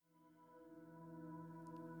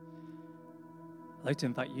I'd like to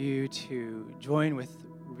invite you to join with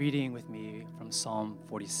reading with me from Psalm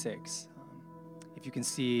 46. If you can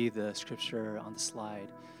see the scripture on the slide.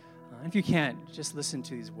 And if you can't, just listen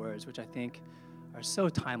to these words, which I think are so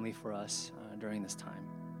timely for us during this time.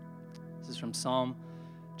 This is from Psalm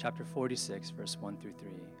chapter 46, verse 1 through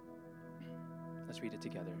 3. Let's read it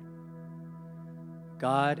together.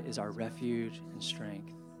 God is our refuge and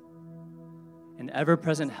strength, an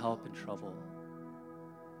ever-present help in trouble.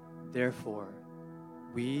 Therefore,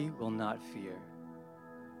 we will not fear,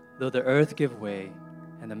 though the earth give way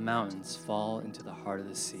and the mountains fall into the heart of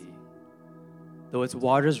the sea, though its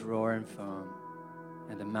waters roar and foam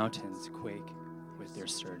and the mountains quake with their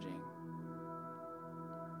surging.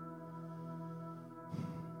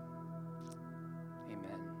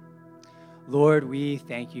 Amen. Lord, we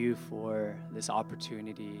thank you for this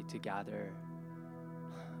opportunity to gather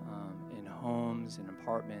in homes and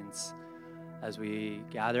apartments as we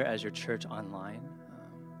gather as your church online.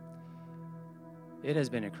 It has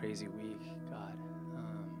been a crazy week, God.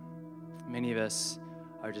 Many of us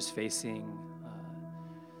are just facing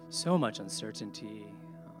so much uncertainty,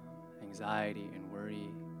 anxiety, and worry.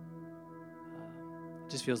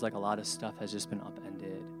 It just feels like a lot of stuff has just been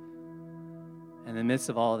upended. In the midst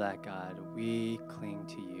of all of that, God, we cling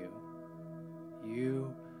to you.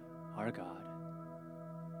 You are God.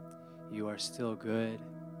 You are still good.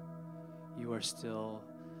 You are still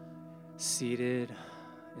seated,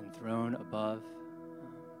 enthroned above.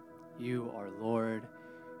 You are Lord.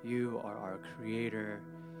 You are our Creator.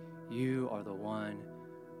 You are the one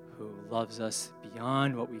who loves us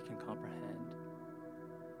beyond what we can comprehend.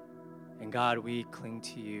 And God, we cling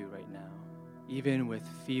to you right now. Even with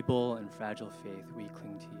feeble and fragile faith, we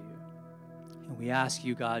cling to you. And we ask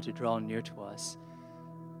you, God, to draw near to us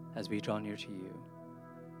as we draw near to you.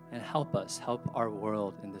 And help us, help our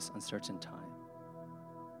world in this uncertain time.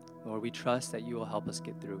 Lord, we trust that you will help us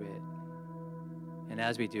get through it. And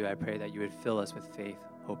as we do, I pray that you would fill us with faith,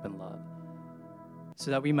 hope, and love, so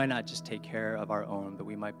that we might not just take care of our own, but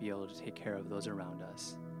we might be able to take care of those around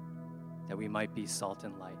us, that we might be salt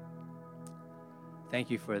and light. Thank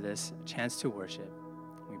you for this chance to worship.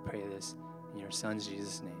 We pray this in your Son,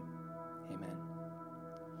 Jesus' name.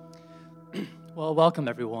 Amen. Well, welcome,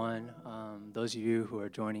 everyone. Those of you who are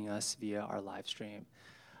joining us via our live stream.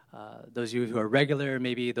 Those of you who are regular,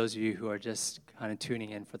 maybe those of you who are just kind of tuning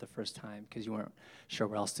in for the first time because you weren't sure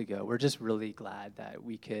where else to go. We're just really glad that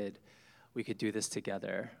we could do this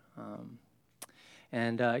together.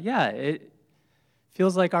 It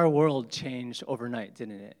feels like our world changed overnight,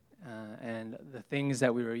 didn't it? And the things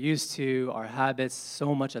that we were used to, our habits,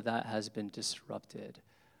 so much of that has been disrupted.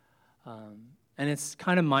 And it's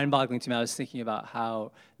kind of mind-boggling to me. I was thinking about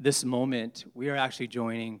how this moment, we are actually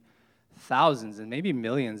joining thousands and maybe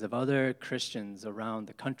millions of other Christians around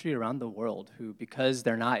the country, around the world, who, because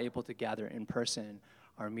they're not able to gather in person,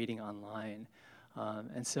 are meeting online.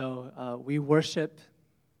 And so we worship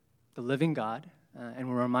the living God, and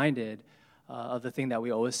we're reminded of the thing that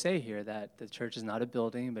we always say here, that the church is not a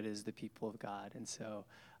building, but is the people of God. And so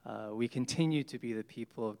we continue to be the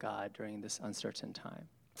people of God during this uncertain time.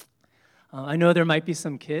 I know there might be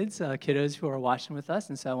some kiddos who are watching with us,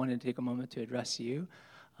 and so I wanted to take a moment to address you.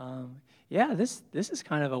 This is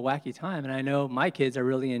kind of a wacky time, and I know my kids are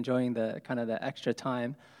really enjoying the extra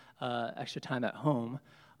time at home.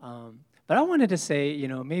 But I wanted to say,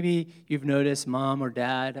 maybe you've noticed mom or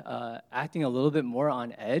dad acting a little bit more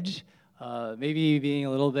on edge, maybe being a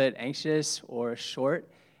little bit anxious or short.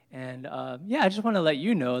 And I just want to let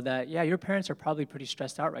you know that, your parents are probably pretty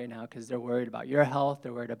stressed out right now because they're worried about your health,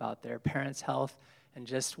 they're worried about their parents' health, and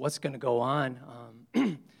just what's going to go on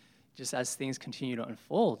just as things continue to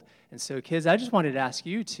unfold. And so, kids, I just wanted to ask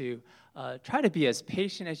you to try to be as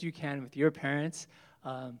patient as you can with your parents.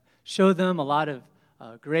 Show them a lot of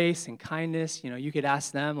grace and kindness. You could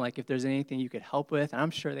ask them if there's anything you could help with, and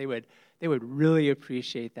I'm sure they would really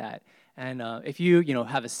appreciate that. And if you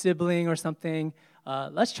have a sibling or something,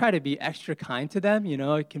 let's try to be extra kind to them.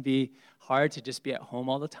 It can be hard to just be at home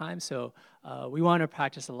all the time. So we want to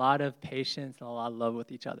practice a lot of patience and a lot of love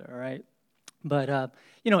with each other, all right? But,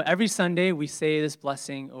 every Sunday we say this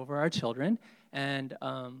blessing over our children. And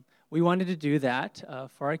we wanted to do that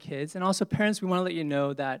for our kids. And also, parents, we want to let you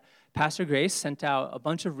know that Pastor Grace sent out a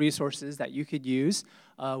bunch of resources that you could use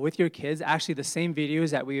with your kids. Actually, the same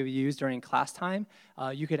videos that we have used during class time,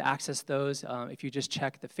 you could access those if you just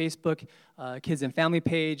check the Facebook Kids and Family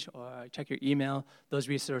page or check your email. Those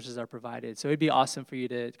resources are provided. So it'd be awesome for you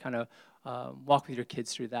to kind of walk with your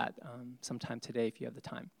kids through that sometime today if you have the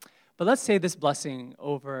time. But let's say this blessing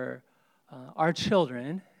over our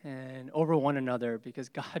children and over one another, because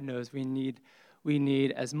God knows we need we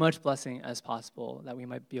need as much blessing as possible that we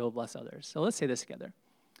might be able to bless others. So let's say this together.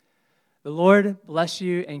 The Lord bless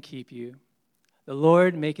you and keep you. The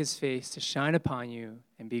Lord make his face to shine upon you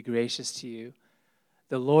and be gracious to you.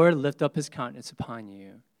 The Lord lift up his countenance upon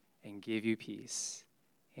you and give you peace.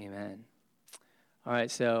 Amen. All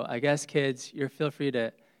right, so I guess, kids, you're feel free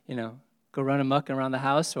to, go run amok around the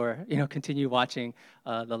house or, continue watching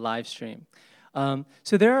the live stream.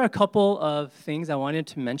 So there are a couple of things I wanted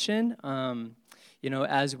to mention,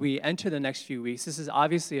 as we enter the next few weeks. This is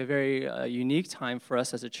obviously a very unique time for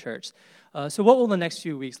us as a church. So what will the next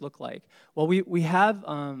few weeks look like? Well, we have,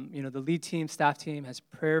 the lead team, staff team has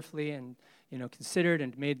prayerfully and, considered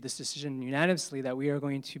and made this decision unanimously that we are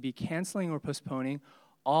going to be canceling or postponing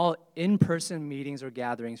all in-person meetings or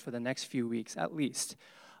gatherings for the next few weeks at least.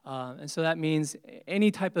 And so that means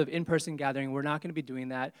any type of in-person gathering, we're not going to be doing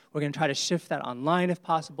that. We're going to try to shift that online if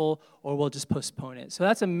possible, or we'll just postpone it. So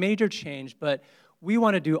that's a major change, but we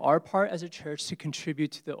want to do our part as a church to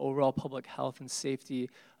contribute to the overall public health and safety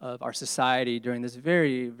of our society during this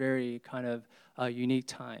very, very kind of unique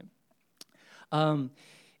time.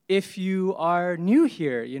 If you are new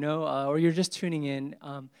here, or you're just tuning in,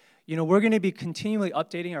 we're going to be continually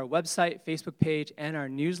updating our website, Facebook page, and our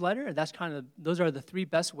newsletter. Those are the three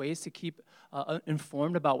best ways to keep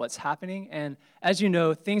informed about what's happening. And as you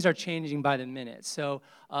know, things are changing by the minute. So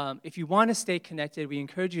if you want to stay connected, we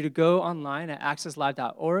encourage you to go online at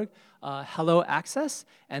accesslive.org, Hello Access,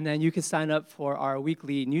 and then you can sign up for our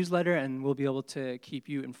weekly newsletter, and we'll be able to keep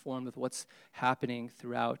you informed with what's happening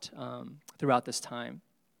throughout this time.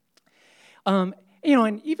 And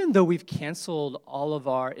even though we've canceled all of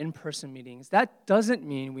our in-person meetings, that doesn't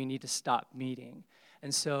mean we need to stop meeting.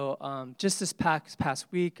 And so just this past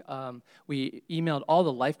week, we emailed all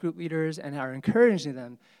the life group leaders and are encouraging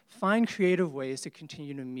them, find creative ways to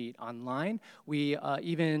continue to meet online. We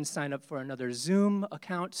even signed up for another Zoom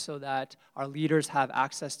account so that our leaders have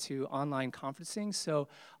access to online conferencing. So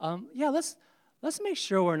let's make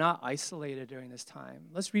sure we're not isolated during this time.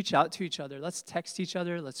 Let's reach out to each other. Let's text each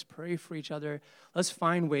other. Let's pray for each other. Let's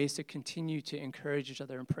find ways to continue to encourage each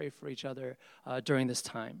other and pray for each other during this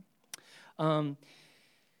time.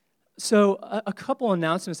 So a couple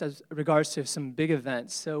announcements as regards to some big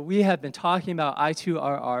events. So we have been talking about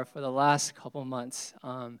I2RR for the last couple months.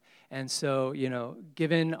 And so,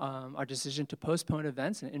 given our decision to postpone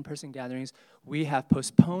events and in-person gatherings, we have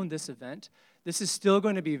postponed this event. This is still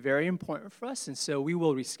going to be very important for us, and so we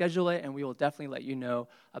will reschedule it, and we will definitely let you know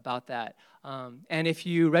about that. And if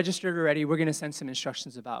you registered already, we're going to send some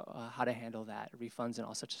instructions about how to handle that, refunds and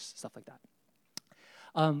all such stuff like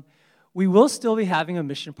that. We will still be having a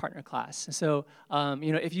mission partner class. So,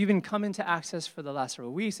 if you've been coming to Access for the last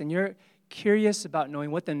several weeks and you're curious about knowing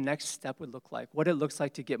what the next step would look like, what it looks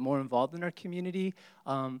like to get more involved in our community,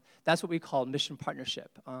 that's what we call mission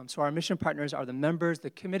partnership. So our mission partners are the members, the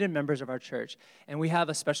committed members of our church. And we have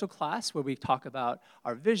a special class where we talk about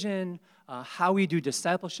our vision, how we do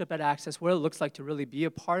discipleship at Access, what it looks like to really be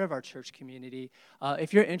a part of our church community.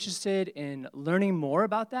 If you're interested in learning more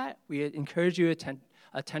about that, we encourage you to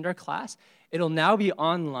attend our class. It'll now be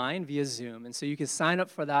online via Zoom, and so you can sign up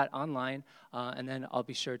for that online, and then I'll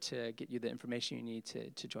be sure to get you the information you need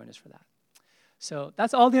to join us for that. So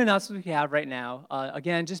that's all the announcements we have right now.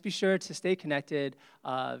 Again, just be sure to stay connected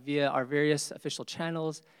via our various official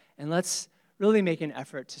channels, and let's really make an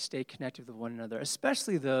effort to stay connected with one another,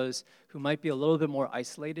 especially those who might be a little bit more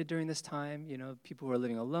isolated during this time, people who are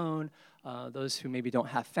living alone, those who maybe don't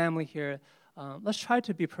have family here. Let's try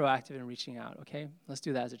to be proactive in reaching out, okay? Let's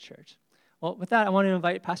do that as a church. Well, with that, I want to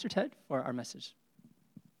invite Pastor Ted for our message.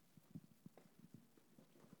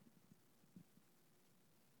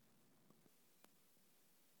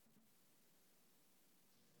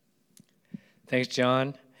 Thanks,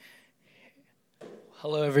 John.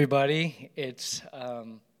 Hello, everybody. I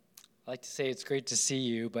like to say it's great to see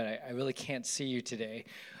you, but I really can't see you today.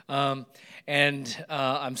 And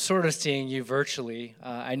I'm sort of seeing you virtually.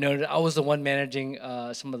 I know that I was the one managing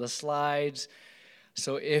some of the slides.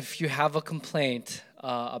 So if you have a complaint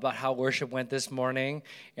about how worship went this morning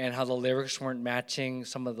and how the lyrics weren't matching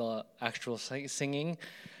some of the actual singing,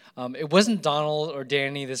 it wasn't Donald or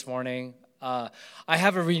Danny this morning. I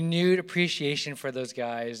have a renewed appreciation for those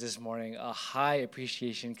guys this morning, a high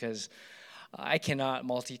appreciation, because I cannot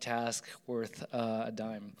multitask worth a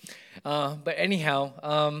dime. But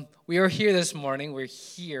anyhow, we are here this morning. We're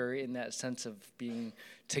here in that sense of being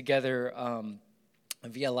together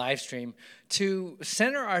via live stream to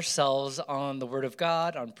center ourselves on the Word of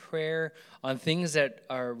God, on prayer, on things that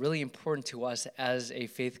are really important to us as a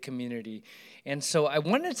faith community. And so I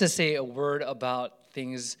wanted to say a word about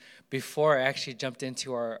things before I actually jumped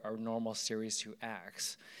into our normal series through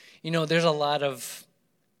Acts. There's a lot of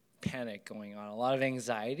panic going on, a lot of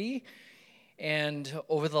anxiety. And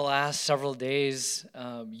over the last several days,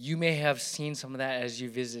 you may have seen some of that as you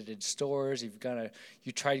visited stores.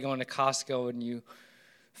 You tried going to Costco and you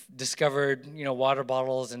discovered, water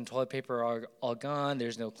bottles and toilet paper are all gone.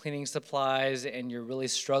 There's no cleaning supplies, and you're really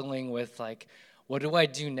struggling with, what do I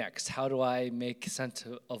do next? How do I make sense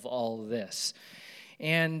of all this?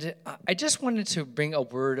 And I just wanted to bring a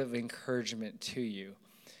word of encouragement to you.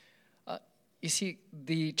 You see,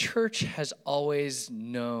 the church has always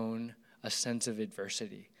known a sense of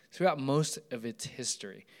adversity throughout most of its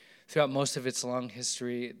history, throughout most of its long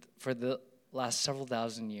history for the last several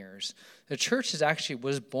thousand years. The church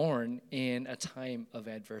was born in a time of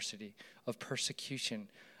adversity, of persecution,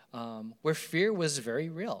 where fear was very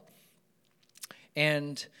real.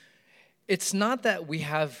 And it's not that we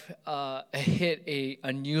have hit an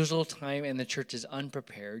unusual time and the church is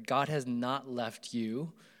unprepared. God has not left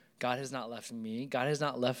you. God has not left me. God has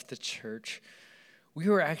not left the church. We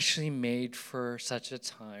were actually made for such a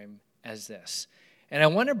time as this. And I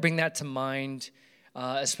want to bring that to mind,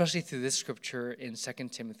 especially through this scripture in 2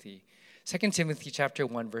 Timothy. 2 Timothy chapter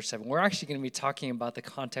 1, verse 7. We're actually going to be talking about the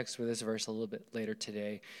context for this verse a little bit later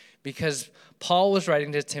today, because Paul was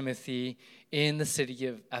writing to Timothy in the city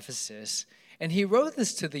of Ephesus, and he wrote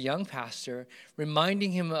this to the young pastor,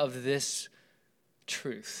 reminding him of this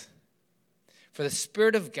truth. For the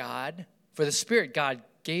Spirit God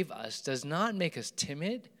gave us does not make us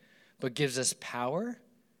timid, but gives us power,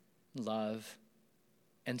 love,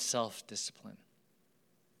 and self-discipline.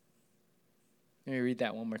 Let me read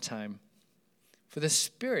that one more time. For the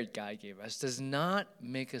Spirit God gave us does not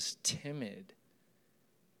make us timid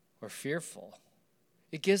or fearful.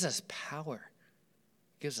 It gives us power.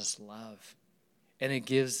 It gives us love. And it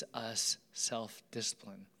gives us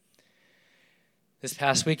self-discipline. This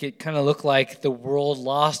past week, it kind of looked like the world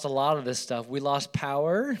lost a lot of this stuff. We lost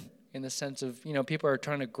power in the sense of, people are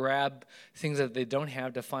trying to grab things that they don't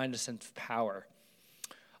have to find a sense of power.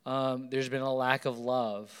 There's been a lack of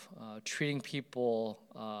love, treating people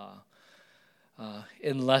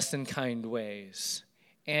in less than kind ways.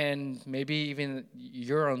 And maybe even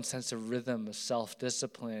your own sense of rhythm, of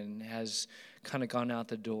self-discipline has kind of gone out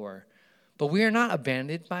the door. But we are not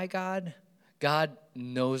abandoned by God. God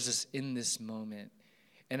knows us in this moment.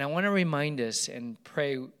 And I want to remind us and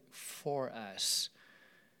pray for us,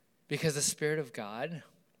 because the Spirit of God,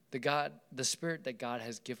 the Spirit that God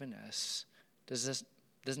has given us,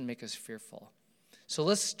 doesn't make us fearful. So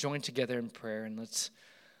let's join together in prayer, and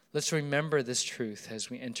let's remember this truth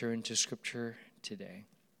as we enter into Scripture today.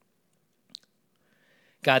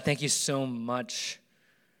 God, thank you so much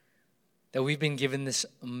that we've been given this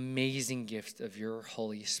amazing gift of your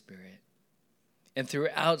Holy Spirit. And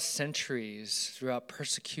throughout centuries, throughout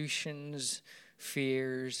persecutions,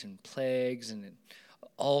 fears, and plagues, and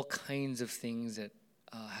all kinds of things that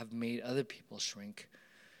have made other people shrink,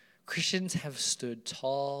 Christians have stood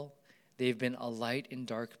tall. They've been a light in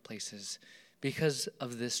dark places because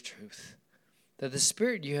of this truth, that the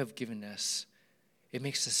Spirit you have given us, it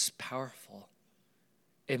makes us powerful.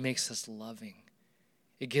 It makes us loving.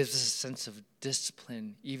 It gives us a sense of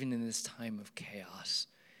discipline even in this time of chaos.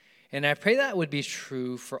 And I pray that would be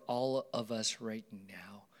true for all of us right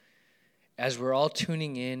now, as we're all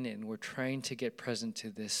tuning in and we're trying to get present to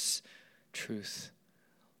this truth.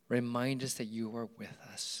 Remind us that you are with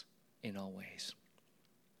us in all ways.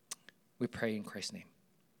 We pray in Christ's name.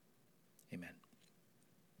 Amen.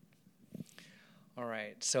 All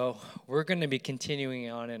right, so we're going to be continuing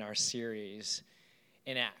on in our series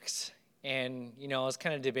in Acts. And, I was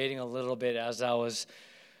kind of debating a little bit as I was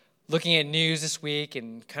looking at news this week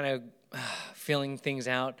and kind of feeling things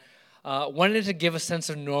out. Wanted to give a sense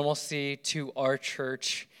of normalcy to our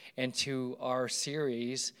church and to our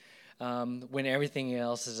series when everything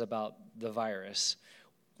else is about the virus.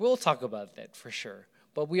 We'll talk about that for sure.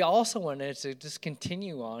 But we also wanted to just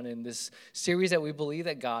continue on in this series that we believe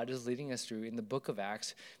that God is leading us through in the book of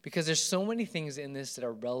Acts, because there's so many things in this that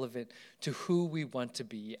are relevant to who we want to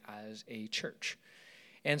be as a church.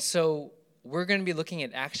 And so we're going to be looking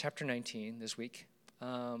at Acts chapter 19 this week,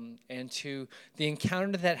 and to the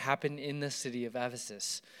encounter that happened in the city of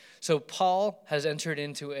Ephesus. So Paul has entered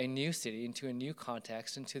into a new city, into a new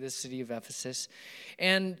context, into the city of Ephesus,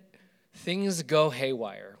 and things go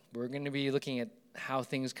haywire. We're going to be looking at how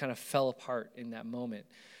things kind of fell apart in that moment.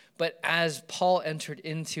 But as Paul entered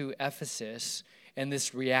into Ephesus and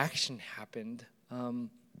this reaction happened,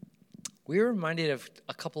 we were reminded of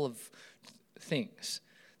a couple of things.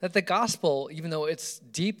 That the gospel, even though it's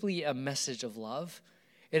deeply a message of love,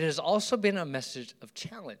 it has also been a message of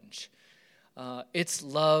challenge. It's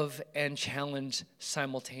love and challenge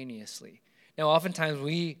simultaneously. Now, oftentimes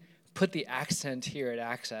we put the accent here at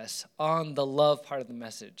Access on the love part of the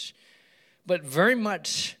message, but very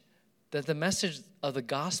much that the message of the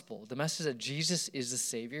gospel, the message that Jesus is the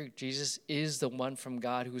Savior, Jesus is the one from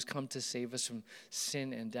God who has come to save us from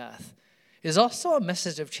sin and death, is also a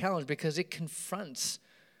message of challenge because it confronts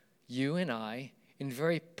you and I in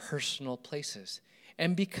very personal places.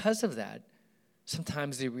 And because of that,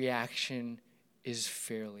 sometimes the reaction is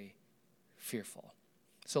fairly fearful.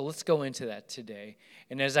 So let's go into that today.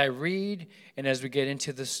 And as I read and as we get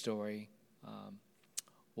into the story,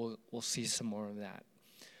 we'll see some more of that.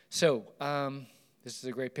 So this is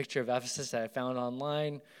a great picture of Ephesus that I found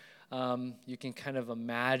online. You can kind of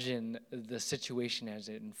imagine the situation as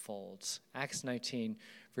it unfolds. Acts 19,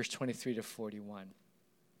 verse 23 to 41.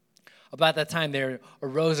 About that time, there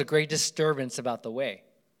arose a great disturbance about the way.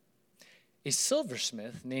 A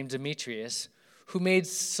silversmith named Demetrius, who made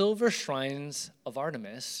silver shrines of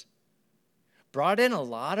Artemis, brought in a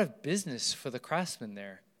lot of business for the craftsmen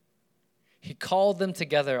there. He called them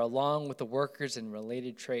together along with the workers in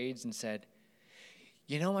related trades and said,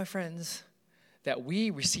 "You know, my friends, that we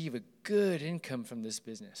receive a good income from this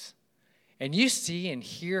business. And you see and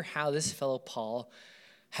hear how this fellow Paul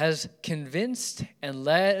has convinced and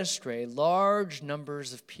led astray large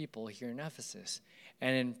numbers of people here in Ephesus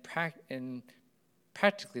and in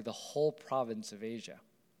practically the whole province of Asia.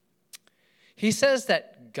 He says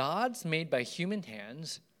that gods made by human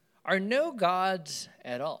hands are no gods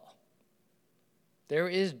at all. There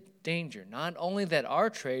is danger, not only that our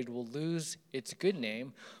trade will lose its good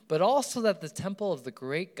name, but also that the temple of the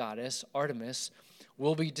great goddess Artemis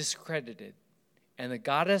will be discredited, and the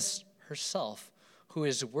goddess herself, who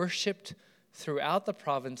is worshipped throughout the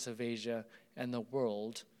province of Asia and the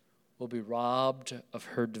world, will be robbed of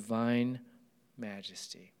her divine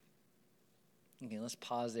majesty." Okay, let's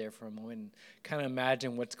pause there for a moment and kind of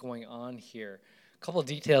imagine what's going on here. A couple of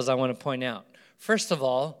details I want to point out. First of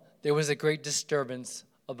all, there was a great disturbance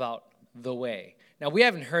about the way. Now, we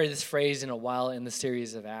haven't heard this phrase in a while in the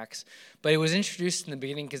series of Acts, but it was introduced in the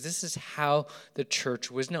beginning because this is how the church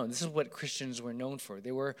was known. This is what Christians were known for.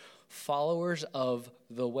 They were followers of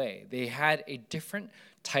the way. They had a different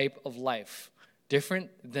type of life,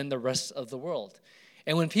 different than the rest of the world.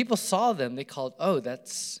 And when people saw them, they called, "Oh,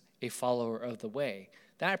 that's a follower of the way.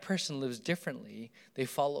 That person lives differently. They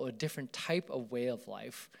follow a different type of way of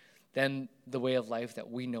life than the way of life that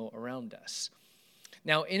we know around us."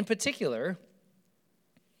 Now, in particular,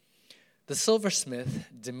 the silversmith,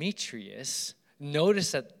 Demetrius,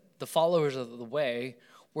 noticed that the followers of the way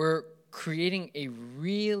were creating a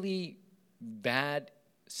really bad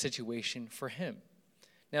situation for him.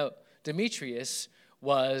 Now, Demetrius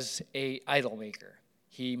was an idol maker.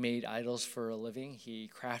 He made idols for a living. He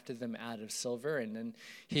crafted them out of silver, and then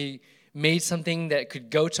he made something that could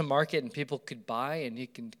go to market and people could buy and he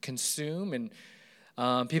can consume, and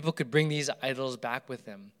people could bring these idols back with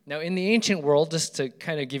them. Now, in the ancient world, just to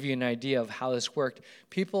kind of give you an idea of how this worked,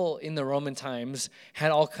 people in the Roman times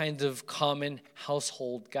had all kinds of common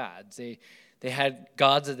household gods. They had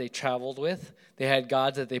gods that they traveled with. They had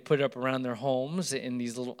gods that they put up around their homes in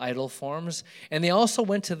these little idol forms. And they also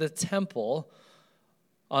went to the temple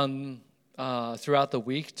throughout the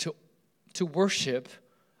week to worship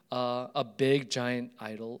a big, giant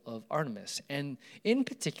idol of Artemis. And in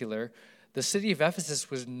particular, the city of Ephesus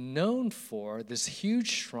was known for this huge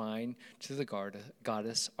shrine to the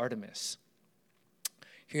goddess Artemis.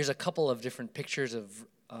 Here's a couple of different pictures of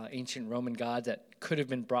ancient Roman gods that could have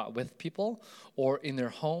been brought with people or in their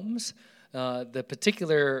homes. The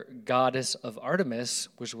particular goddess of Artemis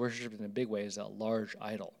was worshipped in a big way as a large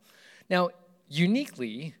idol. Now,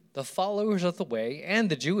 uniquely, the followers of the way and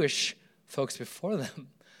the Jewish folks before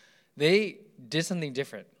them, they did something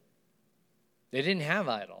different. They didn't have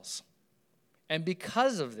idols. And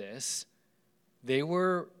because of this, they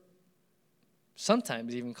were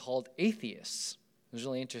sometimes even called atheists. It was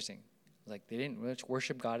really interesting. Like, they didn't really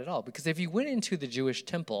worship God at all. Because if you went into the Jewish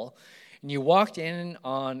temple and you walked in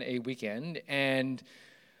on a weekend and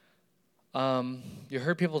you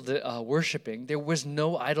heard people worshiping, there was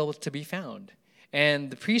no idol to be found.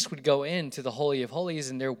 And the priest would go into the Holy of Holies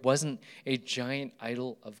and there wasn't a giant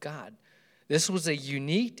idol of God. This was a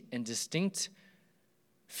unique and distinct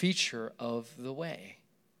feature of the way.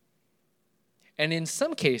 And in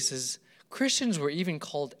some cases, Christians were even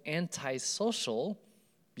called antisocial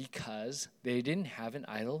because they didn't have an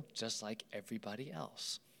idol just like everybody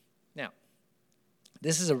else. Now,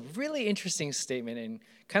 this is a really interesting statement and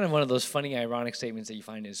kind of one of those funny, ironic statements that you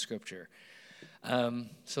find in Scripture.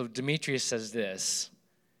 So Demetrius says this.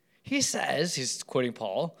 He says, he's quoting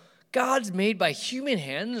Paul, gods made by human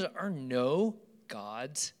hands are no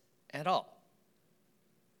gods at all.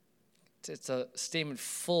 It's a statement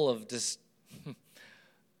full of just,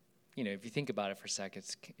 if you think about it for a sec,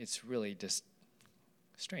 it's really just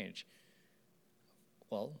strange.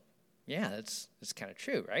 Well, yeah, that's kind of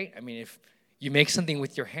true, right? I mean, if you make something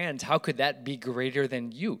with your hands, how could that be greater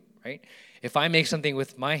than you, right? If I make something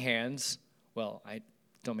with my hands, well, I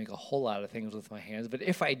don't make a whole lot of things with my hands, but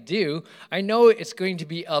if I do, I know it's going to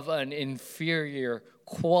be of an inferior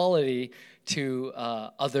quality to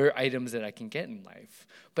other items that I can get in life.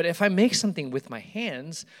 But if I make something with my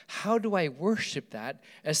hands, how do I worship that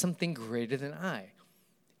as something greater than I?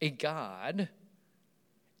 A god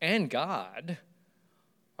and God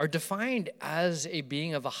are defined as a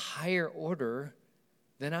being of a higher order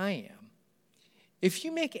than I am. If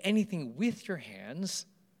you make anything with your hands,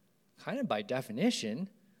 kind of by definition,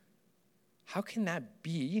 how can that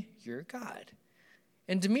be your God?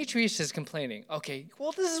 And Demetrius is complaining, okay,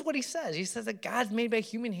 well, this is what he says. He says that gods made by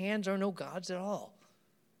human hands are no gods at all.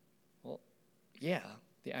 Well, yeah,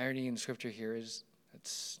 the irony in Scripture here is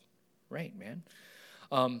that's right, man.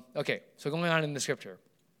 Okay, so going on in the Scripture.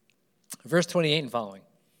 Verse 28 and following.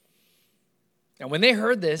 And when they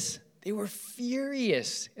heard this, they were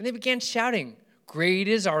furious, and they began shouting, "Great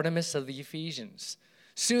is Artemis of the Ephesians."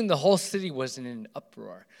 Soon the whole city was in an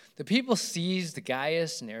uproar. The people seized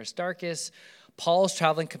Gaius and Aristarchus, Paul's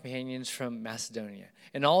traveling companions from Macedonia,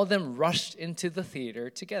 and all of them rushed into the theater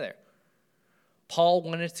together. Paul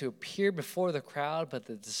wanted to appear before the crowd, but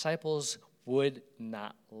the disciples would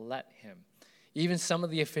not let him. Even some of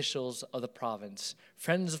the officials of the province,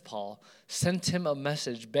 friends of Paul, sent him a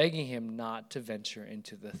message begging him not to venture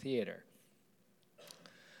into the theater.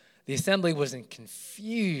 The assembly was in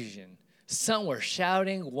confusion. Some were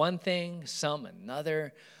shouting one thing, some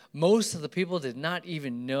another. Most of the people did not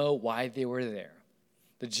even know why they were there.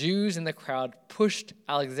 The Jews in the crowd pushed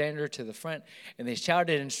Alexander to the front, and they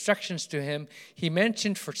shouted instructions to him. He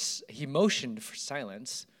motioned for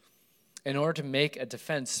silence in order to make a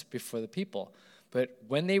defense before the people. But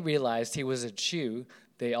when they realized he was a Jew,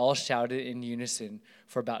 they all shouted in unison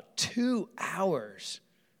for about 2 hours,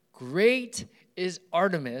 "Great is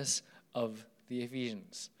Artemis of the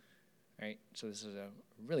Ephesians." Right? So this is a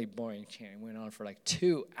really boring chant. It went on for like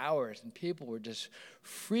 2 hours, and people were just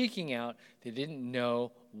freaking out. They didn't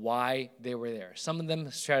know why they were there. Some of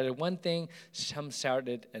them shouted one thing, some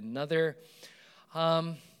shouted another.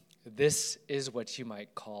 This is what you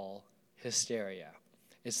might call hysteria.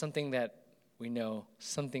 It's something that we know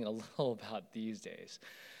something a little about these days.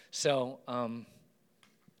 So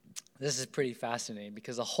this is pretty fascinating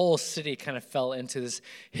because the whole city kind of fell into this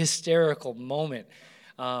hysterical moment.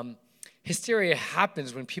 Hysteria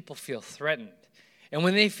happens when people feel threatened. And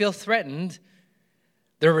when they feel threatened,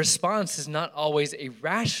 their response is not always a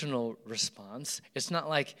rational response. It's not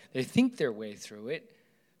like they think their way through it.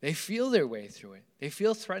 They feel their way through it. They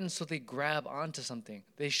feel threatened, so they grab onto something.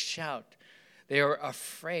 They shout. They are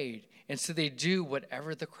afraid. And so they do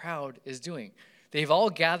whatever the crowd is doing. They've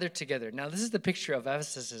all gathered together. Now, this is the picture of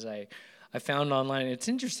Ephesus as I found online. It's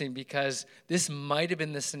interesting because this might have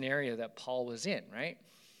been the scenario that Paul was in, right?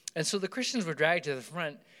 And so the Christians were dragged to the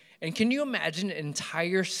front. And can you imagine an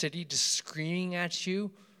entire city just screaming at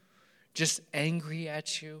you, just angry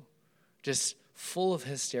at you, just full of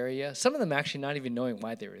hysteria? Some of them actually not even knowing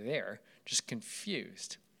why they were there, just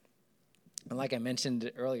confused. And like I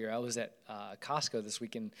mentioned earlier, I was at Costco this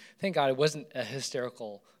weekend. Thank God it wasn't a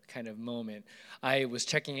hysterical kind of moment. I was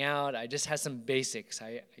checking out. I just had some basics.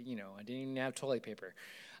 I didn't even have toilet paper.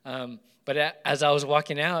 But as I was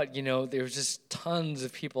walking out, there was just tons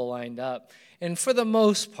of people lined up. And for the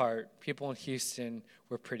most part, people in Houston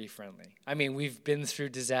were pretty friendly. I mean, we've been through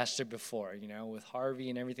disaster before, with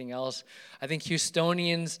Harvey and everything else. I think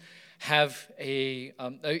Houstonians have a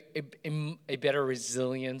better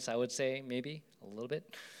resilience, I would say, maybe a little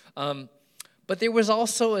bit. But there was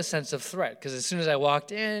also a sense of threat because as soon as I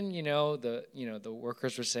walked in, the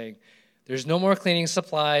workers were saying, "There's no more cleaning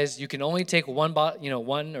supplies. You can only take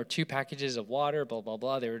one or two packages of water." Blah blah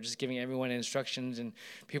blah. They were just giving everyone instructions, and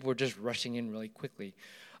people were just rushing in really quickly.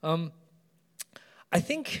 I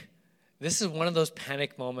think this is one of those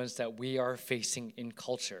panic moments that we are facing in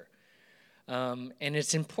culture. And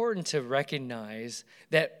it's important to recognize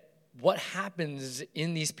that what happens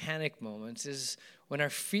in these panic moments is when our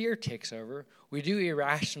fear takes over, we do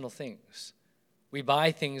irrational things. We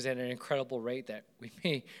buy things at an incredible rate that we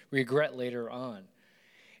may regret later on.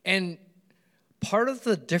 And part of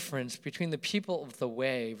the difference between the people of the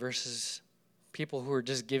way versus people who are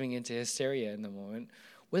just giving into hysteria in the moment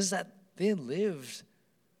was that they lived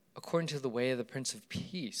according to the way of the Prince of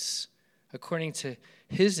Peace, according to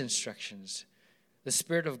his instructions. The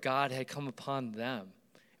Spirit of God had come upon them.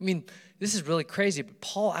 I mean, this is really crazy, but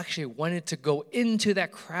Paul actually wanted to go into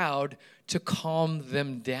that crowd to calm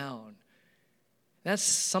them down. That's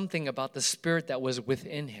something about the Spirit that was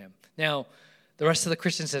within him. Now, the rest of the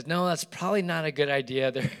Christians says, no, that's probably not a good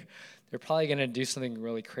idea. They're probably going to do something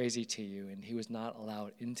really crazy to you, and he was not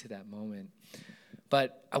allowed into that moment.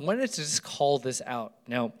 But I wanted to just call this out.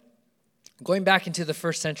 Now, going back into the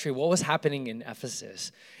first century, what was happening in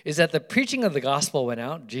Ephesus is that the preaching of the gospel went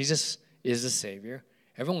out. Jesus is the Savior.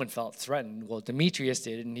 Everyone felt threatened. Well, Demetrius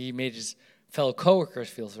did, and he made his fellow coworkers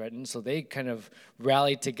feel threatened, so they kind of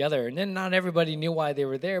rallied together. And then not everybody knew why they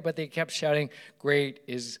were there, but they kept shouting, "Great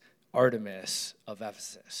is Artemis of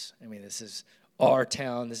Ephesus." I mean, this is our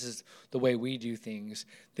town. This is the way we do things.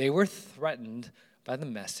 They were threatened by the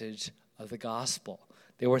message of the gospel.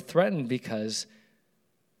 They were threatened because,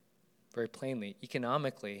 very plainly,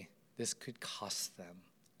 economically, this could cost them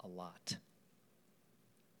a lot.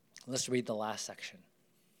 Let's read the last section.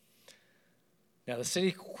 Now, the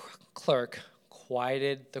city clerk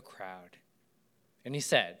quieted the crowd, and he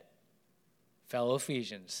said, "Fellow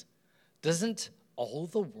Ephesians, doesn't all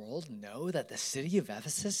the world know that the city of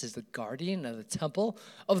Ephesus is the guardian of the temple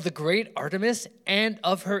of the great Artemis and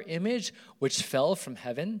of her image, which fell from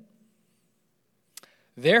heaven?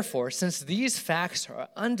 Therefore, since these facts are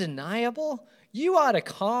undeniable, you ought to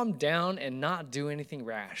calm down and not do anything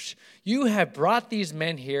rash. You have brought these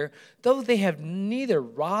men here, though they have neither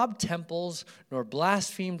robbed temples nor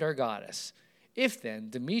blasphemed our goddess. If then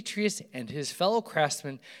Demetrius and his fellow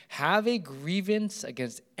craftsmen have a grievance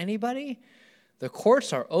against anybody, the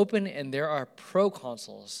courts are open and there are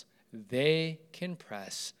proconsuls. They can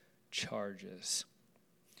press charges.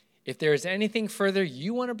 If there is anything further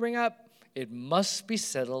you want to bring up, it must be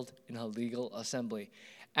settled in a legal assembly.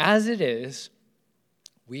 As it is,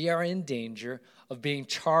 we are in danger of being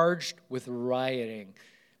charged with rioting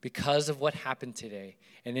because of what happened today.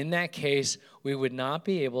 And in that case, we would not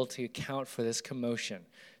be able to account for this commotion,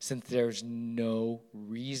 since there's no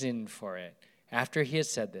reason for it." After he had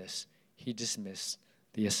said this, he dismissed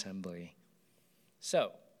the assembly.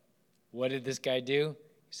 So, what did this guy do?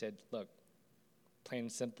 He said, look, plain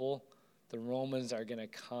and simple, the Romans are going to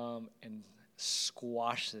come and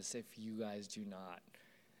squash this if you guys do not.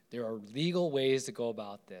 There are legal ways to go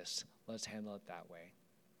about this. Let's handle it that way.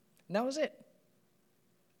 And that was it.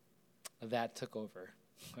 That took over.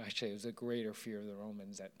 Actually, it was a greater fear of the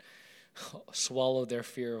Romans that swallowed their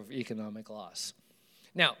fear of economic loss.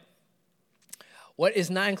 Now, what is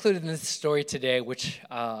not included in this story today, which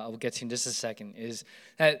I'll get to in just a second, is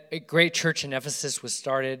that a great church in Ephesus was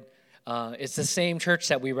started. It's the same church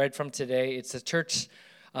that we read from today. It's a church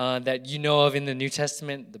that you know of in the New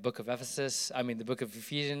Testament, the book of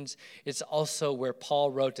Ephesians. It's also where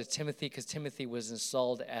Paul wrote to Timothy, because Timothy was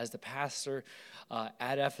installed as the pastor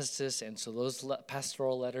at Ephesus, and so those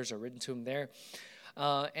pastoral letters are written to him there.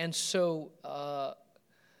 And so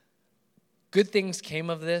good things came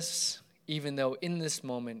of this, even though in this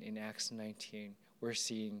moment in Acts 19, we're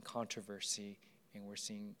seeing controversy and we're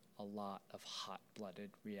seeing a lot of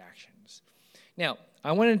hot-blooded reactions. Now,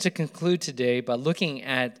 I wanted to conclude today by looking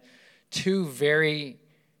at two very,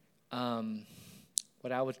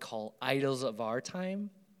 what I would call idols of our time.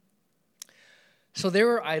 So there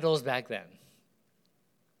were idols back then.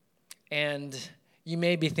 And you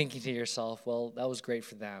may be thinking to yourself, well, that was great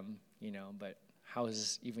for them, but how is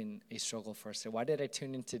this even a struggle for us? So why did I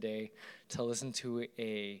tune in today to listen to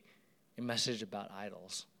a message about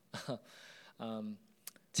idols?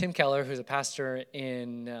 Tim Keller, who's a pastor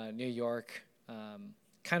in New York,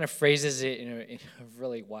 kind of phrases it in a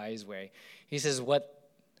really wise way. He says what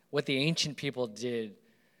the ancient people did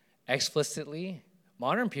explicitly,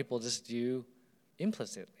 modern people just do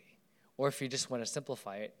implicitly. Or if you just want to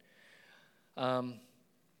simplify it,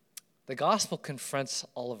 the gospel confronts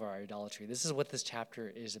all of our idolatry. This is what this chapter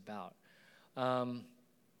is about.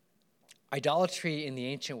 Idolatry in the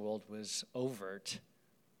ancient world was overt.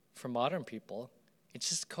 For modern people, it's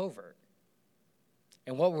just covert.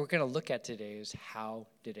 And what we're going to look at today is how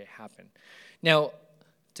did it happen. Now,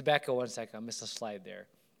 to back up 1 second, I missed a slide there.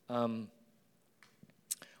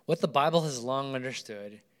 What the Bible has long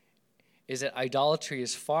understood is that idolatry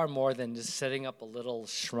is far more than just setting up a little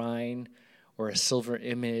shrine or a silver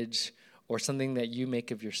image or something that you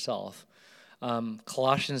make of yourself.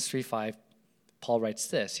 Colossians 3:5 Paul writes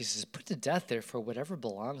this. He says, put to death, therefore, whatever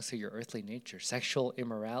belongs to your earthly nature: sexual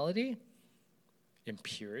immorality,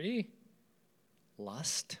 impurity,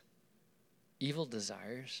 lust, evil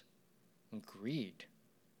desires, and greed,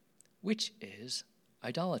 which is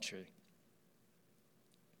idolatry.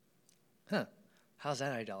 How's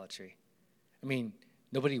that idolatry? I mean,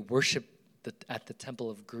 nobody worshiped at the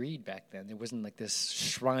temple of greed back then. There wasn't like this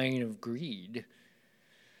shrine of greed.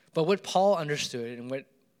 But what Paul understood, and what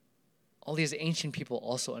all these ancient people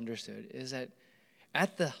also understood, is that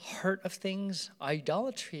at the heart of things,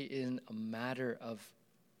 idolatry isn't a matter of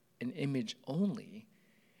an image only.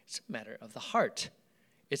 It's a matter of the heart.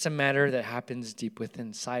 It's a matter that happens deep within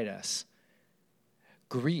inside us.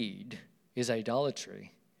 Greed is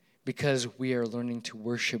idolatry because we are learning to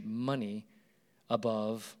worship money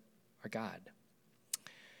above our God.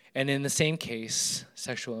 And in the same case,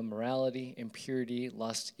 sexual immorality, impurity,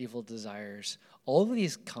 lust, evil desires, all of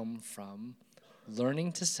these come from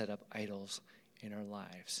learning to set up idols in our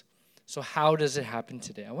lives. So how does it happen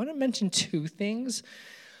today? I want to mention two things,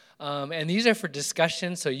 and these are for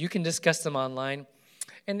discussion, so you can discuss them online.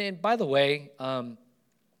 And by the way,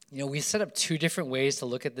 we set up two different ways to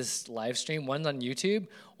look at this live stream. One's on YouTube,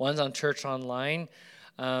 one's on Church Online.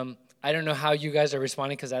 I don't know how you guys are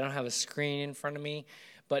responding because I don't have a screen in front of me.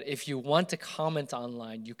 But if you want to comment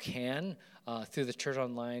online, you can through the Church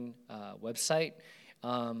Online website.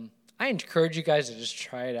 I encourage you guys to just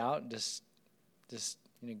try it out, just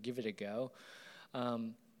give it a go.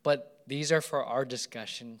 But these are for our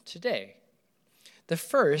discussion today. The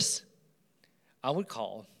first, I would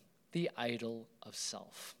call the idol of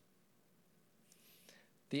self.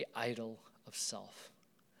 The idol of self.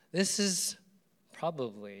 This is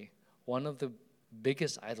probably one of the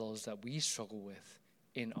biggest idols that we struggle with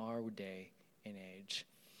in our day and age.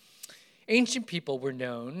 Ancient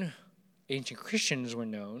Christians were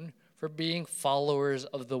known for being followers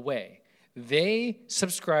of the way. They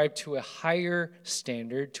subscribed to a higher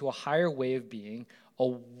standard, to a higher way of being, a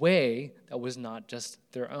way that was not just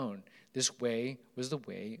their own. This way was the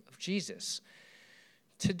way of Jesus.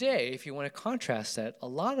 Today, if you want to contrast that, a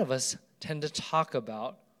lot of us tend to talk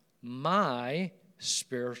about my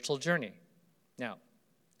spiritual journey. Now,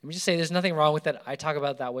 let me just say there's nothing wrong with that. I talk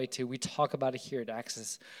about it that way too. We talk about it here at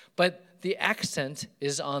Access. But the accent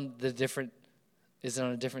is on a different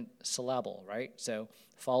syllable, right? So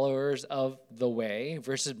followers of the way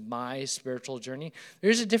versus my spiritual journey.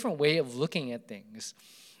 There's a different way of looking at things.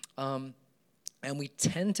 And we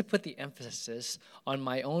tend to put the emphasis on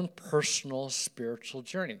my own personal spiritual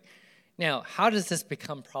journey. Now, how does this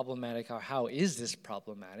become problematic, or how is this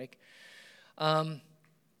problematic?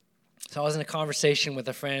 So I was in a conversation with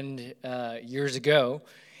a friend years ago,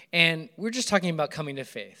 and we were just talking about coming to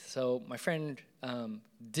faith. So my friend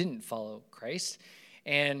didn't follow Christ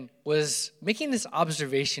and was making this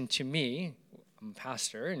observation to me. I'm a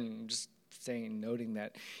pastor, and just noting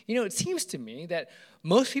that, it seems to me that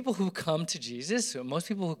most people who come to Jesus, or most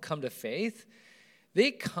people who come to faith, they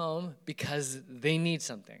come because they need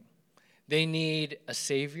something. They need a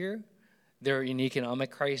Savior. They're in an economic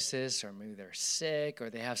crisis, or maybe they're sick, or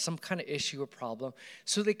they have some kind of issue or problem.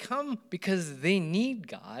 So they come because they need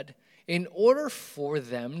God in order for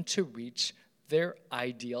them to reach their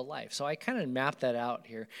ideal life. So I kind of mapped that out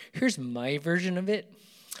here. Here's my version of it.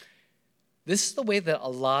 This is the way that a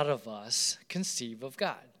lot of us conceive of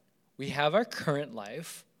God. We have our current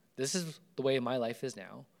life. This is the way my life is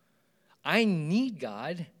now. I need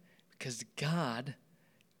God because God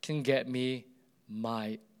can get me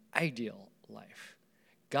my ideal life.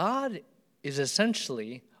 God is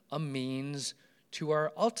essentially a means to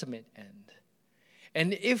our ultimate end.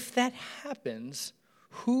 And if that happens,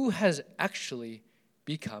 who has actually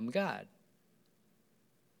become God?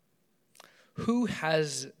 Who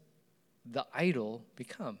has the idol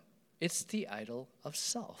become? It's the idol of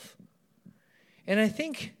self. And I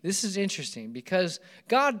think this is interesting because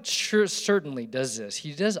God certainly does this.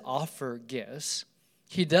 He does offer gifts.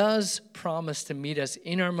 He does promise to meet us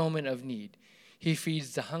in our moment of need. He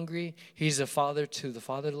feeds the hungry. He's a father to the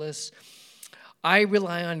fatherless. I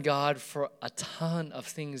rely on God for a ton of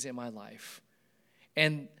things in my life.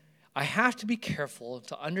 And I have to be careful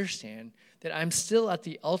to understand that I'm still at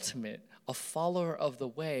the ultimate a follower of the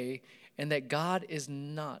way, and that God is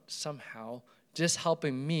not somehow just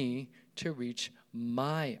helping me to reach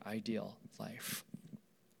my ideal life.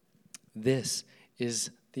 This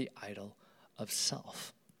is the idol of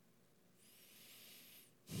self.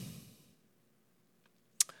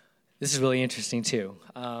 This is really interesting too.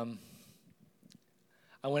 I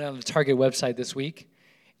went on the Target website this week,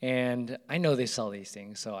 And I know they sell these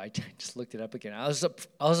things, so I just looked it up again. I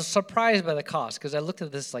was surprised by the cost because I looked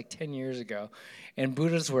at this like 10 years ago, and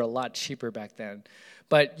Buddhas were a lot cheaper back then.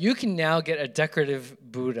 But you can now get a decorative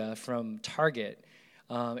Buddha from Target.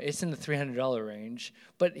 It's in the $300 range.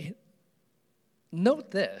 But note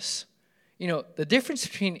this. The difference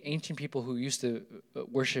between ancient people who used to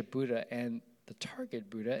worship Buddha and the Target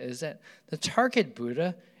Buddha is that the Target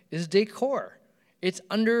Buddha is decor. It's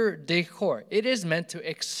under decor. It is meant to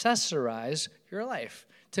accessorize your life,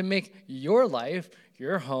 to make your life,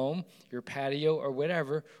 your home, your patio, or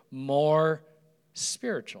whatever, more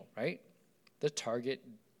spiritual, right? The Target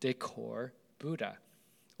decor Buddha.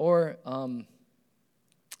 Or,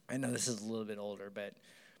 I know this is a little bit older, but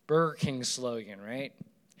Burger King's slogan, right?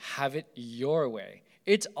 Have it your way.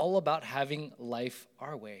 It's all about having life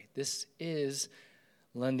our way. This is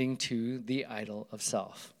lending to the idol of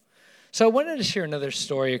self. So I wanted to share another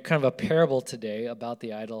story, kind of a parable today about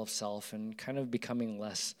the idol of self and kind of becoming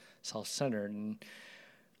less self-centered. And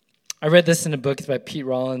I read this in a book by Pete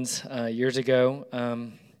Rollins years ago.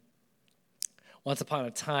 Once upon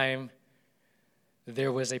a time,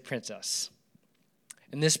 there was a princess.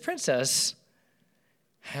 And this princess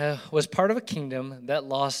was part of a kingdom that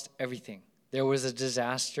lost everything. There was a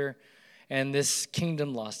disaster, and this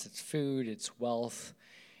kingdom lost its food, its wealth.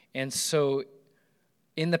 And so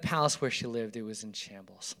in the palace where she lived, it was in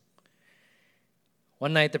shambles.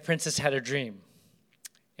 One night, the princess had a dream,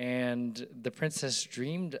 and the princess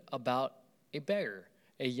dreamed about a beggar,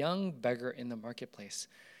 a young beggar in the marketplace.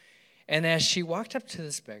 And as she walked up to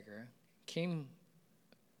this beggar, came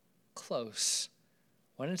close,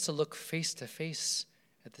 wanted to look face to face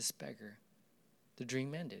at this beggar, the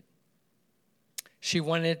dream ended. She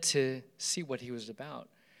wanted to see what he was about.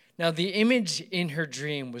 Now, the image in her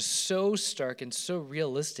dream was so stark and so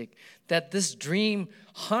realistic that this dream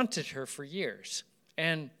haunted her for years.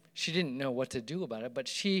 And she didn't know what to do about it, but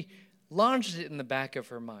she lodged it in the back of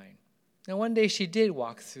her mind. Now, one day she did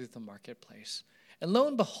walk through the marketplace. And lo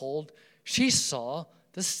and behold, she saw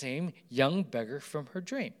the same young beggar from her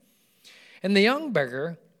dream. And the young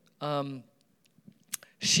beggar,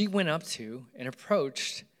 she went up to and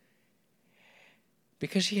approached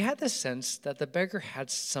because she had the sense that the beggar had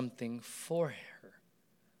something for her.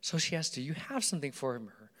 So she asked, "Do you have something for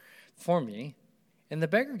me?" And the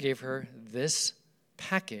beggar gave her this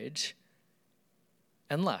package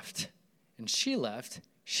and left. And she left.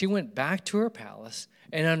 She went back to her palace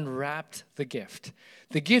and unwrapped the gift.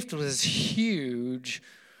 The gift was this huge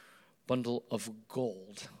bundle of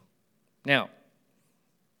gold. Now,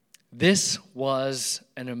 this was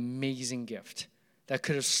an amazing gift that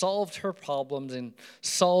could have solved her problems and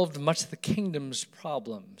solved much of the kingdom's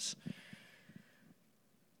problems.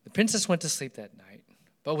 The princess went to sleep that night,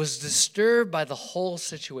 but was disturbed by the whole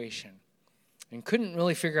situation and couldn't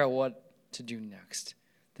really figure out what to do next.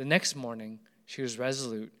 The next morning, she was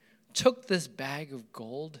resolute, took this bag of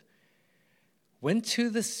gold, went to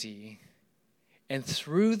the sea, and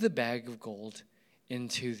threw the bag of gold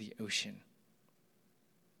into the ocean.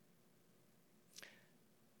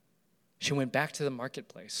 She went back to the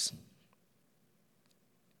marketplace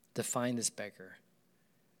to find this beggar,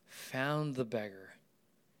 found the beggar,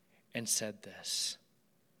 and said this,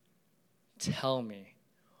 "Tell me,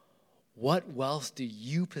 what wealth do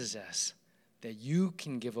you possess that you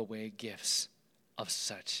can give away gifts of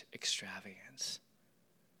such extravagance?"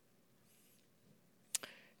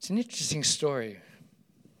 It's an interesting story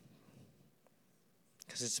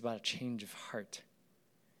because it's about a change of heart.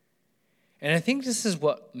 And I think this is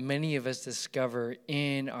what many of us discover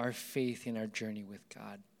in our faith, in our journey with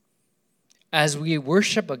God. As we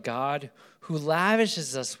worship a God who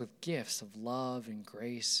lavishes us with gifts of love and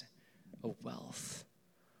grace, of wealth,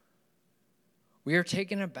 we are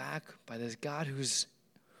taken aback by this God who's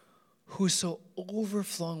so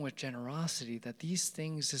overflowing with generosity that these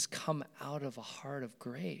things just come out of a heart of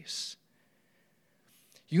grace.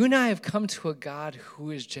 You and I have come to a God who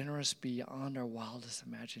is generous beyond our wildest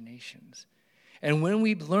imaginations. And when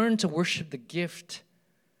we learn to worship the gift,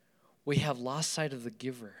 we have lost sight of the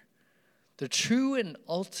giver. The true and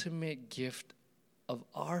ultimate gift of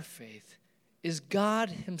our faith is God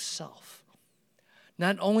himself.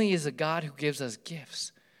 Not only is a God who gives us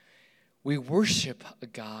gifts, we worship a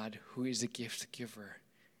God who is a gift giver,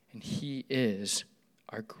 and he is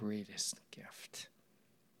our greatest gift.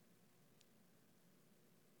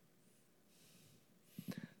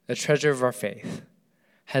 The treasure of our faith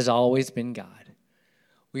has always been God.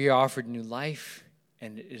 We are offered new life,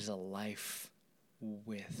 and it is a life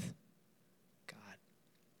with God.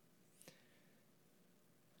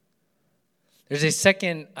 There's a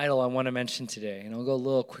second idol I want to mention today, and I'll go a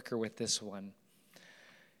little quicker with this one.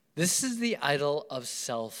 This is the idol of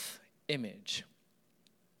self-image.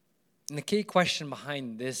 And the key question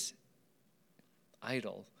behind this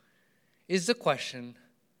idol is the question,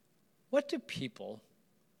 what do people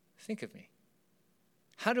think of me?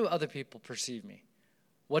 How do other people perceive me?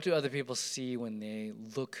 What do other people see when they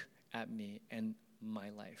look at me and my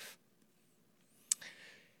life?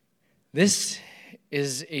 This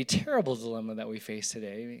is a terrible dilemma that we face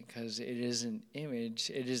today because it is an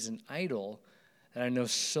image, it is an idol that I know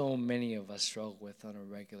so many of us struggle with on a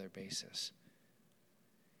regular basis.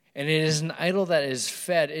 And it is an idol that is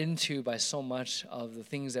fed into by so much of the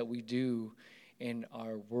things that we do in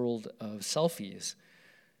our world of selfies.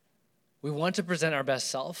 We want to present our best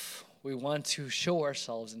self. We want to show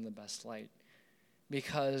ourselves in the best light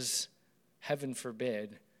because, heaven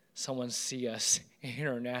forbid, someone see us in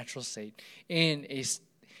our natural state, in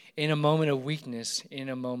a moment of weakness, in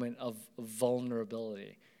a moment of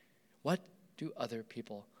vulnerability. What do other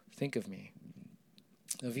people think of me?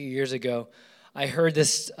 A few years ago, I heard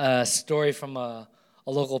this story from a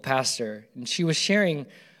local pastor, and she was sharing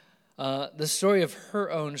the story of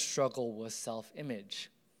her own struggle with self-image.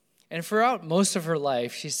 And throughout most of her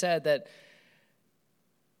life, she said that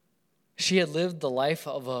she had lived the life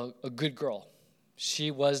of a good girl.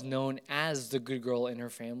 She was known as the good girl in her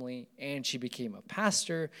family, and she became a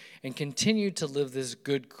pastor and continued to live this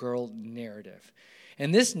good girl narrative.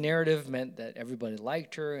 And this narrative meant that everybody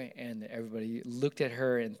liked her and that everybody looked at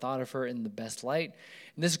her and thought of her in the best light.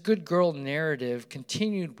 And this good girl narrative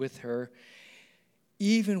continued with her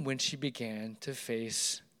even when she began to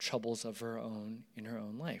face troubles of her own in her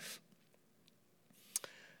own life.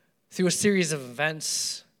 Through a series of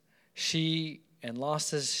events and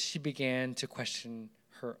losses, she began to question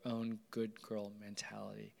her own good girl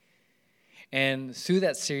mentality. And through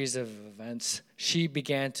that series of events, she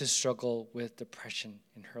began to struggle with depression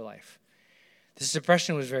in her life. This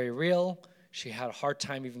depression was very real. She had a hard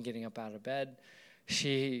time even getting up out of bed.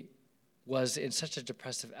 She was in such a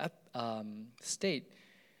depressive state.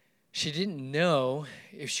 She didn't know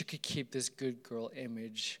if she could keep this good girl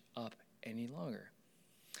image up any longer.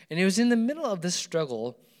 And it was in the middle of this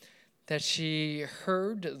struggle that she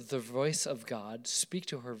heard the voice of God speak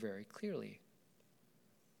to her very clearly.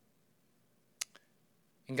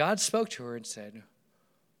 And God spoke to her and said,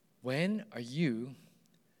 "When are you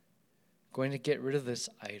going to get rid of this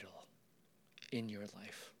idol in your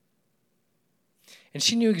life?" And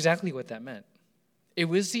she knew exactly what that meant. It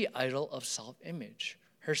was the idol of self-image,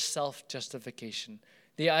 her self-justification,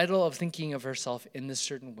 the idol of thinking of herself in this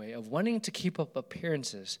certain way, of wanting to keep up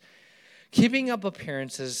appearances. Keeping up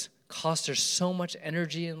appearances cost her so much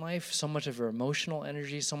energy in life, so much of her emotional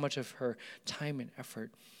energy, so much of her time and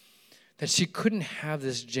effort, that she couldn't have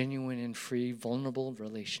this genuine and free, vulnerable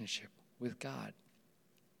relationship with God.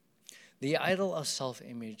 The idol of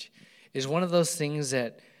self-image is one of those things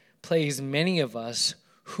that plagues many of us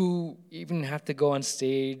who even have to go on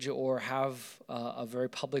stage or have a very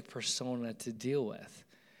public persona to deal with.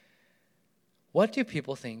 What do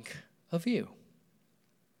people think of you?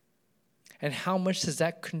 And how much does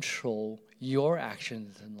that control your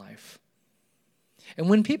actions in life? And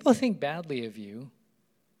when people think badly of you,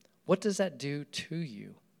 what does that do to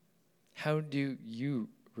you? How do you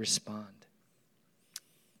respond?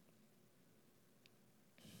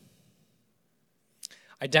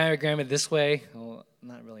 I diagram it this way. Well,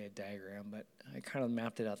 not really a diagram, but I kind of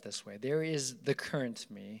mapped it out this way. There is the current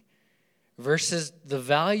me versus the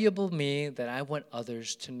valuable me that I want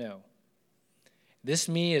others to know. This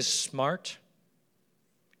me is smart,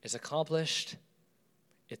 it's accomplished,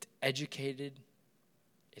 it's educated,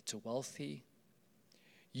 it's wealthy.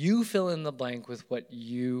 You fill in the blank with what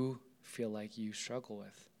you feel like you struggle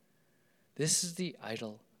with. This is the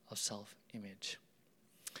idol of self-image.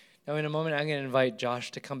 Now, in a moment, I'm going to invite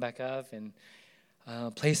Josh to come back up and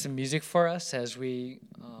play some music for us as we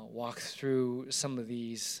walk through some of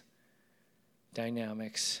these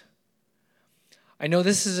dynamics. I know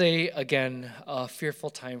this is, again, a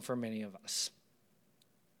fearful time for many of us.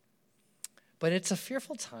 But it's a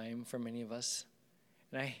fearful time for many of us,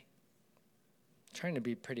 and I'm trying to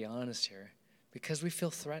be pretty honest here, because we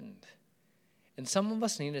feel threatened. And some of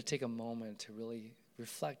us need to take a moment to really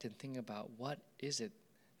reflect and think about what is it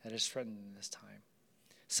that is threatened in this time.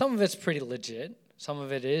 Some of it's pretty legit. Some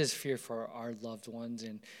of it is fear for our loved ones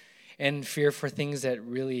and fear for things that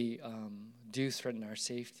really do threaten our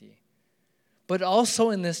safety. But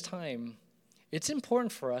also in this time, it's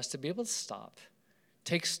important for us to be able to stop,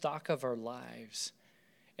 take stock of our lives,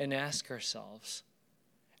 and ask ourselves,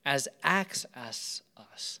 as Acts asks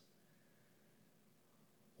us,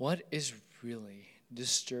 what is really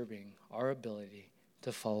disturbing our ability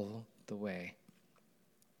to follow the way?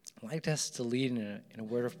 I'd like us to lead in a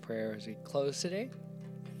word of prayer as we close today.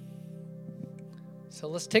 So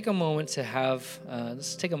let's take a moment to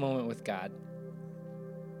let's take a moment with God.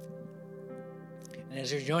 And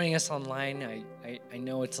as you're joining us online, I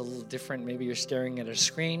know it's a little different. Maybe you're staring at a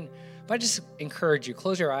screen, but I just encourage you,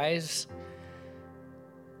 close your eyes.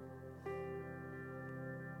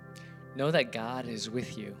 Know that God is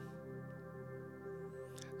with you.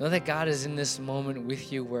 Know that God is in this moment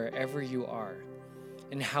with you wherever you are,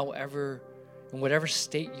 and in whatever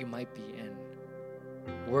state you might be in.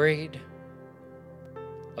 Worried,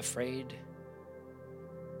 afraid,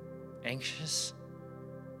 anxious,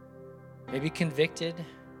 maybe convicted,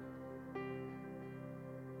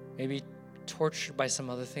 maybe tortured by some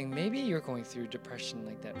other thing. Maybe you're going through depression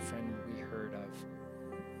like that friend we heard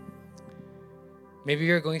of. Maybe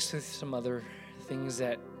you're going through some other things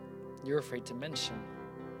that you're afraid to mention.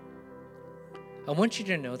 I want you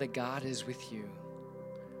to know that God is with you,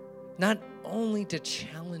 not only to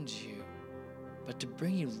challenge you, but to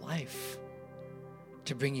bring you life,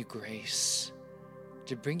 to bring you grace,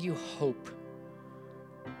 to bring you hope,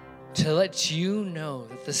 to let you know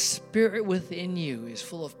that the Spirit within you is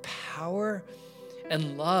full of power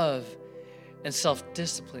and love and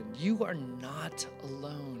self-discipline. You are not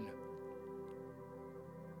alone.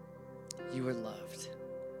 You are loved.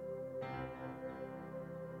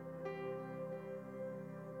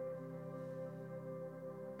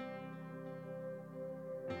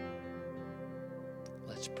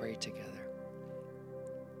 Let's pray together.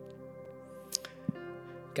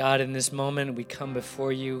 God, in this moment, we come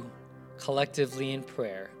before you collectively in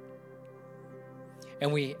prayer.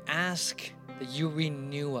 And we ask that you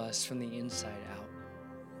renew us from the inside out.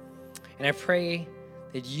 And I pray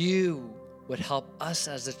that you would help us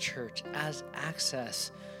as a church, as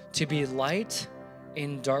Access, to be light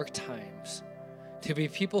in dark times, to be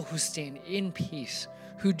people who stand in peace,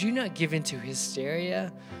 who do not give into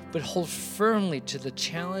hysteria, but hold firmly to the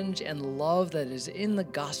challenge and love that is in the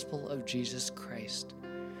gospel of Jesus Christ.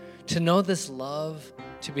 To know this love,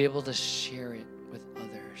 to be able to share it with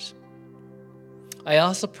others. I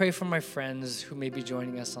also pray for my friends who may be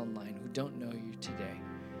joining us online, who don't know you today.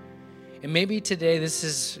 And maybe today this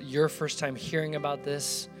is your first time hearing about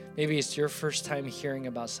this. Maybe it's your first time hearing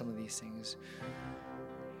about some of these things.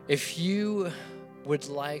 If you would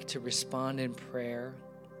like to respond in prayer,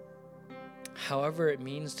 however it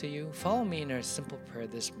means to you, follow me in a simple prayer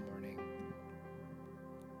this morning.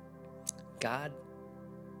 God,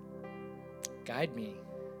 guide me.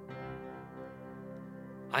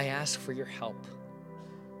 I ask for your help.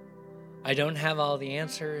 I don't have all the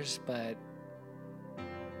answers, but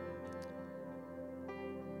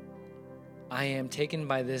I am taken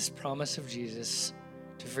by this promise of Jesus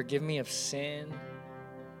to forgive me of sin,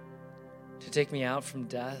 to take me out from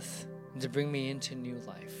death, and to bring me into new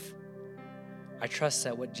life. I trust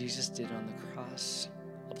that what Jesus did on the cross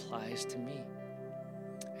applies to me.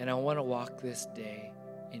 And I want to walk this day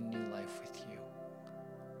in new life with you.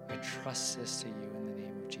 I trust this to you in the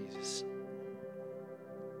name of Jesus.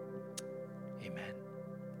 Amen.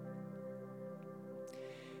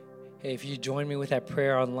 Hey, if you join me with that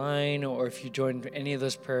prayer online, or if you joined any of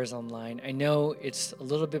those prayers online, I know it's a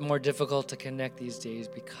little bit more difficult to connect these days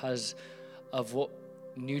because of what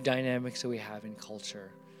new dynamics that we have in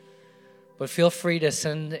culture. But feel free to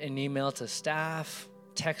send an email to staff,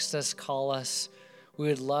 text us, call us. We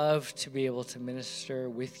would love to be able to minister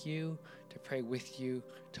with you, to pray with you,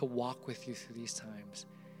 to walk with you through these times.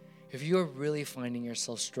 If you are really finding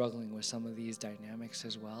yourself struggling with some of these dynamics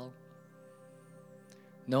as well,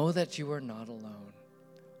 know that you are not alone.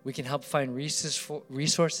 We can help find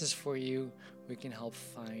resources for you. We can help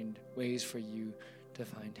find ways for you to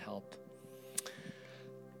find help.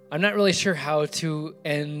 I'm not really sure how to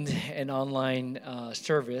end an online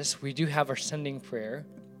service. We do have our sending prayer.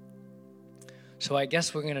 So I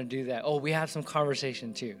guess we're going to do that. Oh, we have some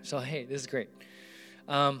conversation too. So, hey, this is great.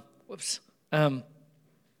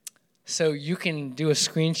 So you can do a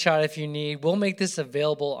screenshot if you need. We'll make this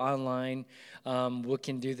available online. We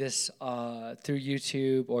can do this through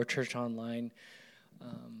YouTube or Church Online.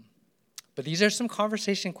 But these are some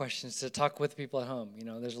conversation questions to talk with people at home. You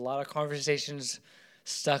know, there's a lot of conversations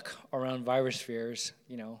stuck around virus fears.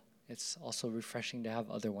 You know, it's also refreshing to have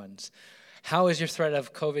other ones. How is your threat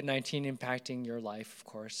of COVID-19 impacting your life? Of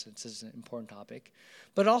course, this is an important topic.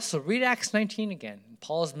 But also, read Acts 19 again,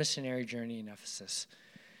 Paul's missionary journey in Ephesus.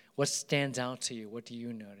 What stands out to you? What do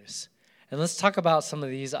you notice? And let's talk about some of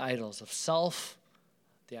these idols of self,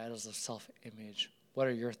 the idols of self-image. What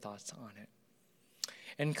are your thoughts on it?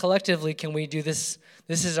 And collectively, can we do this?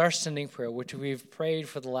 This is our sending prayer, which we've prayed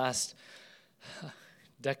for the last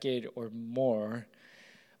decade or more.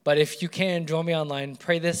 But if you can, join me online.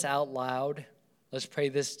 Pray this out loud. Let's pray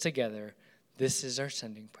this together. This is our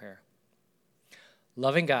sending prayer.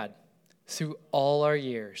 Loving God, through all our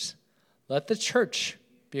years, let the church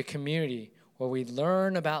be a community where we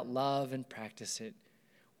learn about love and practice it,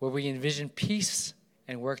 where we envision peace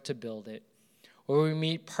and work to build it, where we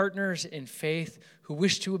meet partners in faith who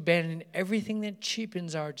wish to abandon everything that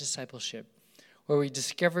cheapens our discipleship, where we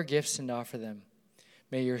discover gifts and offer them.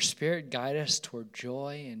 May your Spirit guide us toward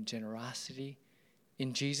joy and generosity.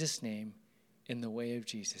 In Jesus' name, in the way of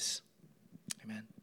Jesus. Amen.